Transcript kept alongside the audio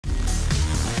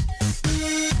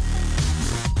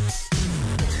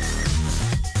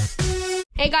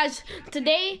Hey guys,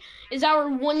 today is our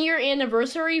 1-year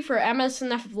anniversary for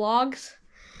MSNF Vlogs.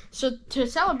 So to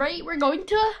celebrate, we're going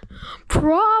to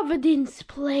Providence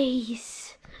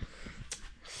Place.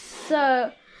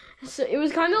 So it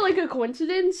was kind of like a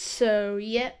coincidence. So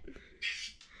yeah,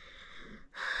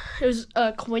 it was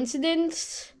a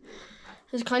coincidence.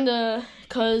 It was kind of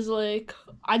cause like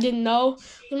I didn't know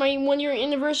it was my 1-year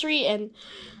anniversary, and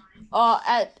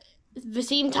at the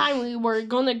same time we were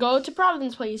gonna go to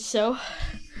Providence Place. So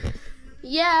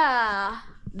yeah,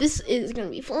 this is gonna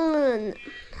be fun.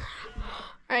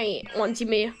 Alright, once you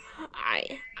made,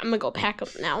 I'm gonna go pack up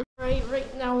now.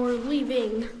 Right now we're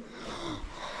leaving.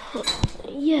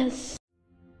 Yes.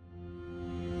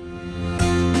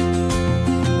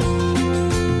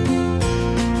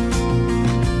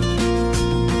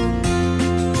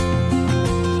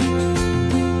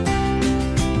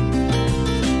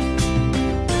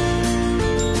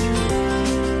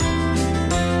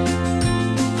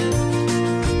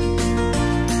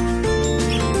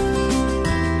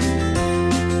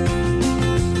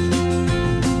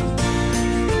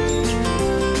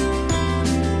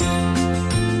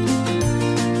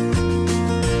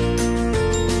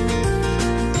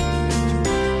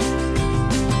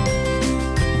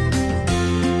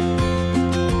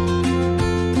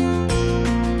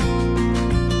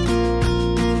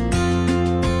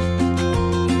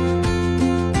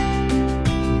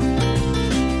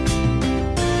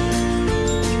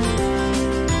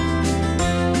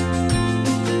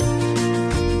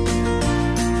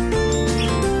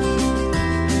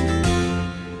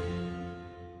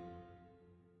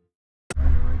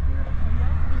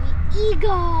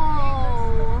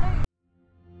 Eagle.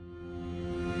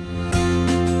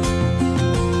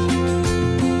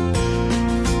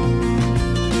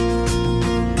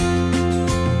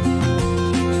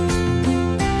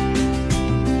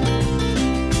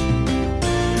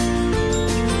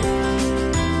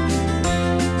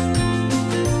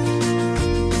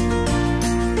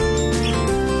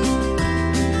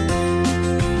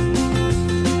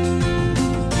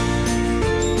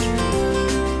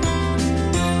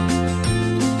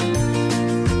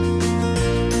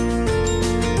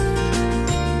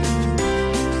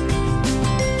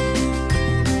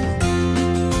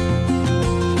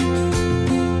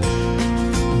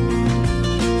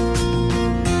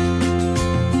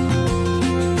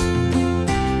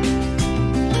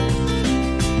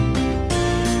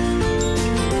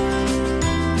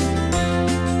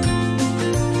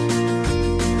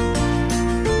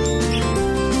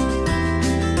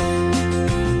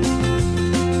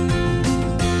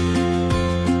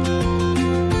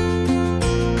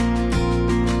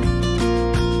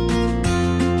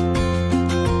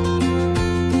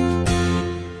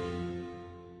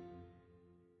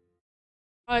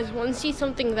 Guys, want to see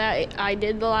something that I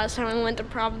did the last time I went to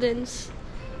Providence?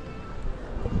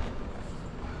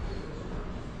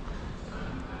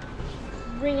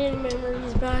 Bringing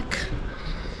memories back.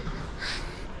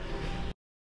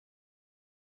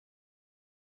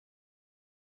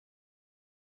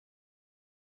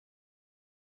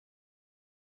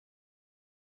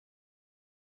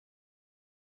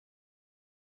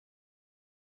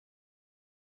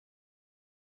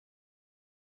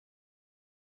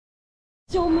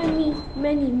 So many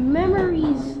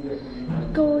memories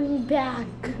going back.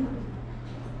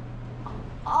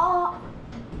 I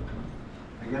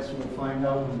guess we'll find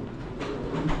out.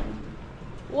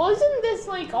 Wasn't this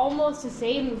like almost the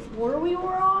same floor we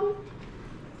were on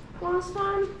last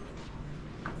time?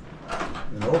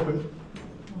 It's open.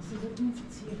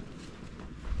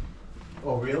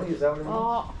 Oh, really? Is that what it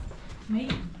means?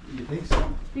 Maybe. You think so?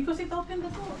 Because it opened the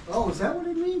door. Oh, is that what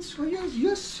it means? Well,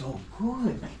 you're so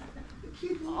good.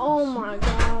 Oh my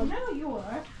god. No, you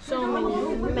are. So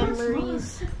many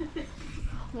memories.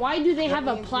 Why do they have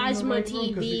a plasma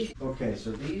TV? Okay,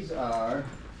 so these are.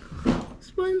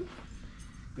 This one?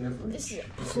 This is a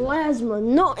plasma,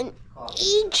 not an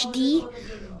HD.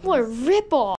 What a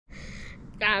ripoff.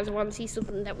 Guys, want to see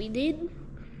something that we did?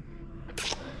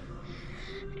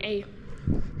 Hey.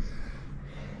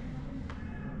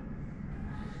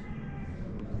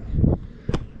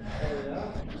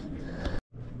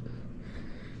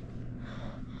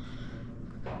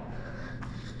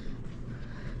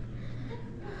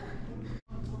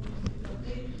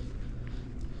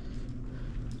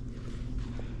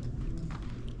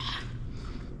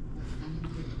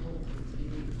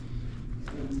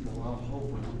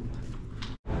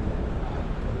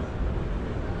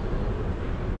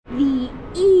 The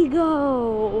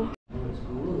ego.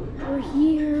 We're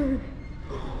here.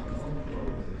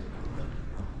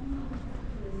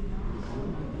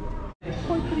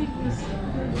 Poi please.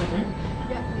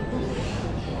 Yeah, please.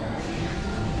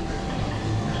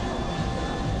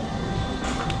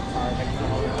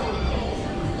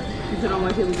 Is it on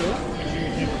my table door?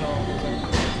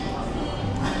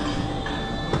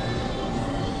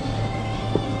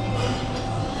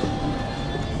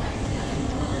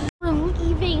 We're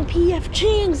leaving PF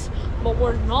Chang's, but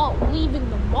we're not leaving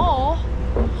the mall.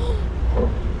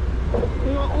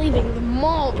 We're not leaving the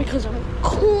mall because I'm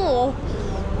cool.